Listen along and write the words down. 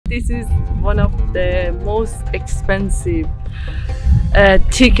this is one of the most expensive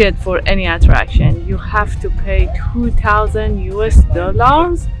ticket for any attraction. You have to pay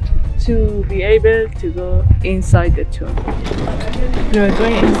 $2,000 to be able to go inside the tomb. You are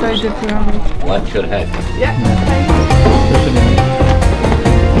going inside the pyramid. Watch your head. Yeah. Thank you.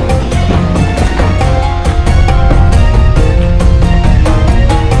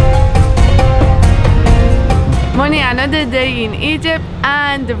 Morning, another day in Egypt,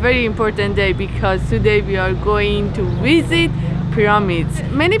 and a very important day because today we are going to visit pyramids.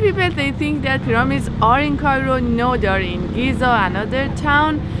 Many people they think that pyramids are in Cairo. No, they are in Giza, another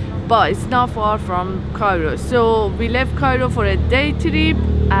town, but it's not far from Cairo. So we left Cairo for a day trip,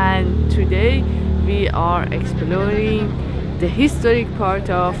 and today we are exploring the historic part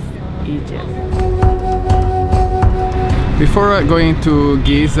of Egypt. Before going to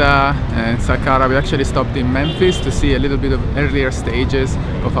Giza and Saqqara, we actually stopped in Memphis to see a little bit of earlier stages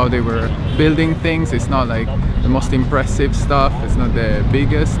of how they were building things. It's not like the most impressive stuff, it's not the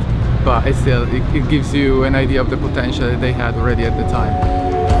biggest, but it gives you an idea of the potential that they had already at the time.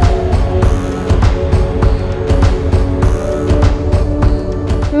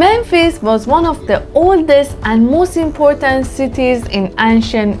 Memphis was one of the oldest and most important cities in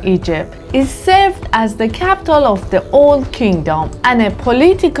ancient Egypt. It served as the capital of the Old Kingdom and a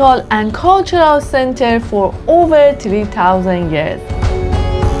political and cultural center for over 3,000 years.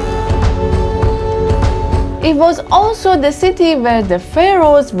 It was also the city where the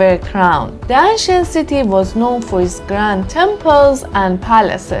pharaohs were crowned. The ancient city was known for its grand temples and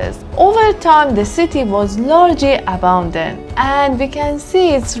palaces. Over time, the city was largely abandoned, and we can see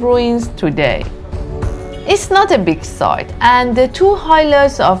its ruins today. It's not a big site, and the two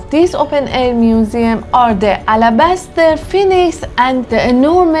highlights of this open-air museum are the alabaster Sphinx and the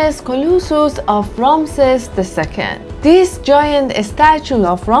enormous Colossus of Ramses II. This giant statue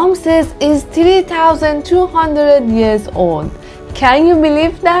of Ramses is 3,200 years old. Can you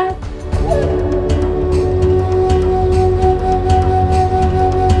believe that?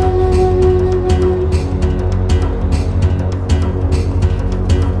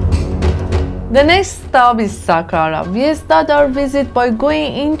 The next stop is Saqqara. We start our visit by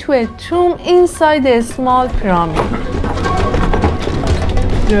going into a tomb inside a small pyramid.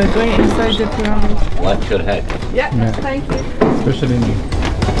 You are going inside the pyramid. Watch your head. Yeah. Thank you. Especially in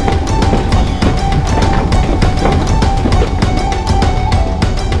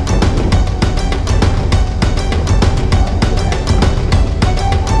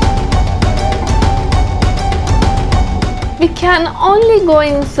We can only go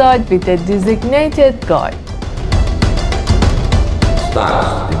inside with a designated guide.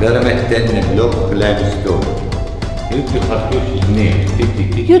 Stars, the pyramid 10 block limestone. You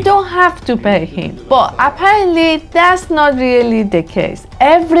don't have to pay him, but apparently that's not really the case.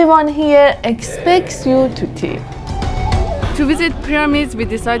 Everyone here expects you to tip. To visit pyramids, we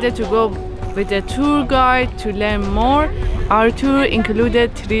decided to go with a tour guide to learn more. Our tour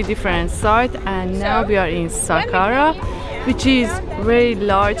included 3 different sites, and now we are in Saqqara, which is a very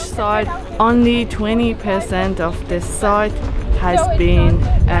large site. Only 20% of the site has been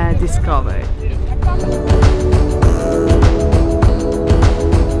discovered.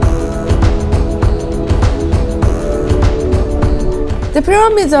 The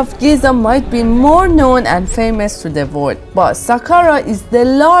Pyramids of Giza might be more known and famous to the world, but Saqqara is the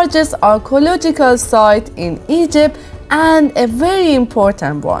largest archaeological site in Egypt and a very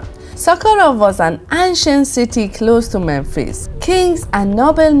important one. Saqqara was an ancient city close to Memphis. Kings and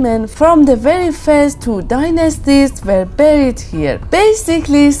noblemen from the very first 2 dynasties were buried here.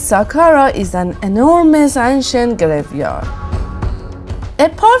 Basically, Saqqara is an enormous ancient graveyard.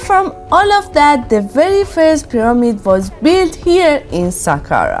 Apart from all of that, the very first pyramid was built here in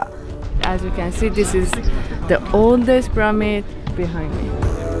Saqqara. As you can see, this is the oldest pyramid behind me.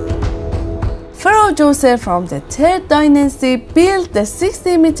 Pharaoh Joseph from the 3rd dynasty built the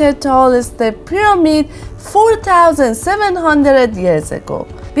 60-meter tall step pyramid 4,700 years ago.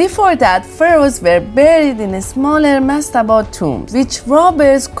 Before that, pharaohs were buried in smaller mastaba tombs, which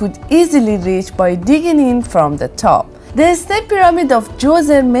robbers could easily reach by digging in from the top. The step pyramid of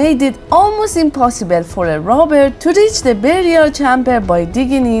Joseph made it almost impossible for a robber to reach the burial chamber by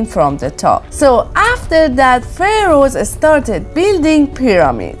digging in from the top. So after that, pharaohs started building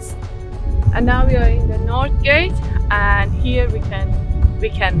pyramids. And now we are in the north gate, and here we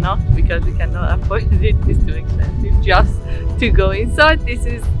cannot afford it. It's too expensive just to go inside. This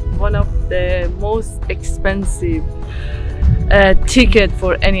is one of the most expensive ticket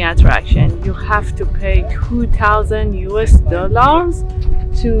for any attraction. You have to pay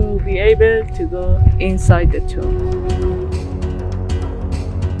 $2,000 to be able to go inside the tomb.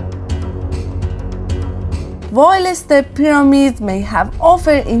 Whilst the pyramids may have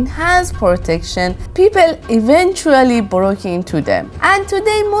offered enhanced protection, people eventually broke into them. And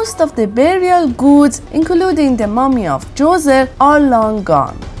today most of the burial goods, including the mummy of Joseph, are long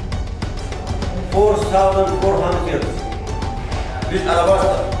gone. 4,400 years. This is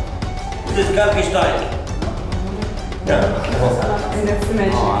alabaster. This is Kalkstein.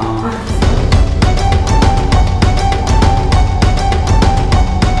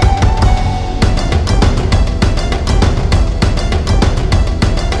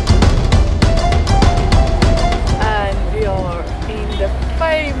 And we are in the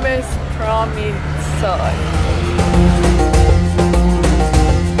famous pyramid site.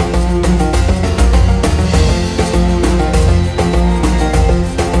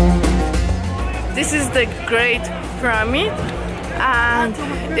 This is the Great Pyramid and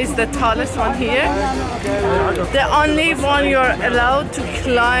it's the tallest one here. The only one you're allowed to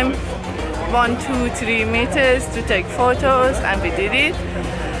climb 1, 2, 3 meters to take photos, and we did it.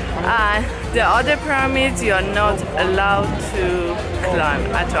 And the other pyramids you're not allowed to climb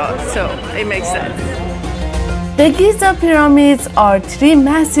at all, so it makes sense. The Giza pyramids are 3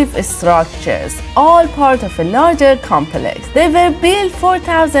 massive structures, all part of a larger complex. They were built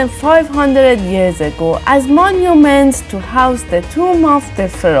 4,500 years ago as monuments to house the tomb of the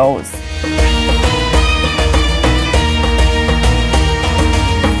pharaohs.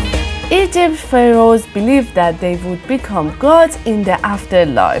 Egypt's pharaohs believed that they would become gods in the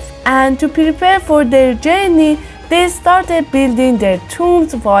afterlife, and to prepare for their journey, they started building their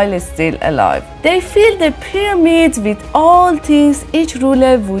tombs while still alive. They filled the pyramids with all things each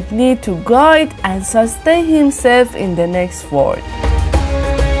ruler would need to guide and sustain himself in the next world.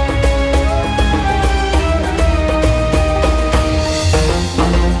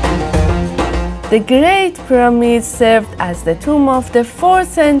 The Great Pyramid served as the tomb of the 4th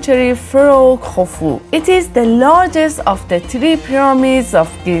century pharaoh Khufu. It is the largest of the 3 pyramids of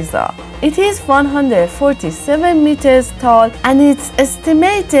Giza. It is 147 meters tall and its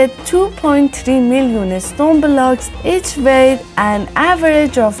estimated 2.3 million stone blocks, each weighed an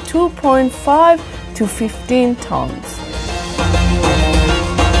average of 2.5 to 15 tons.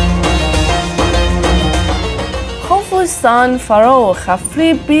 Khufu's son Pharaoh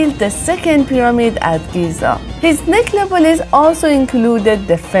Khafre built the 2nd pyramid at Giza. His necropolis also included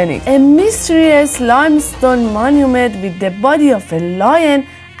the Sphinx, a mysterious limestone monument with the body of a lion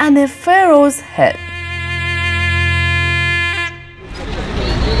and a pharaoh's head.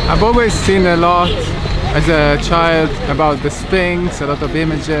 I've always seen a lot as a child about the Sphinx, a lot of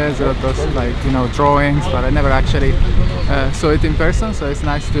images, a lot of drawings, but I never actually saw it in person, so it's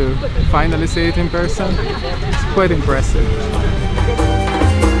nice to finally see it in person. It's quite impressive.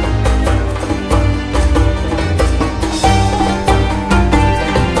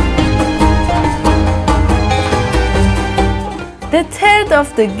 The third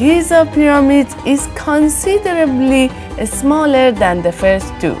of the Giza pyramids is considerably smaller than the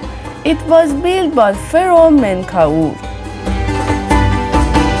first 2. It was built by Pharaoh Menkaure.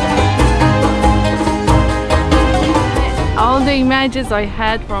 All the images I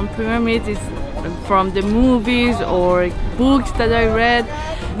had from pyramids is from the movies or books that I read.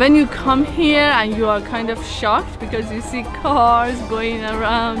 When you come here and you are kind of shocked because you see cars going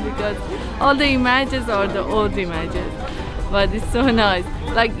around, because all the images are the old images. But it's so nice.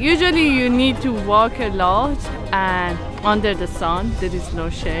 Like usually you need to walk a lot and under the sun, there is no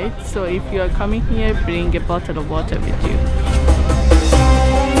shade. So if you are coming here, bring a bottle of water with you.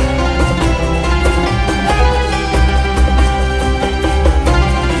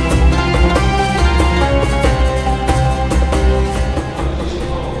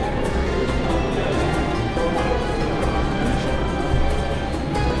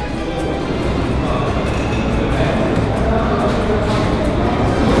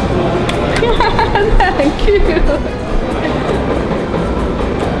 Thank you.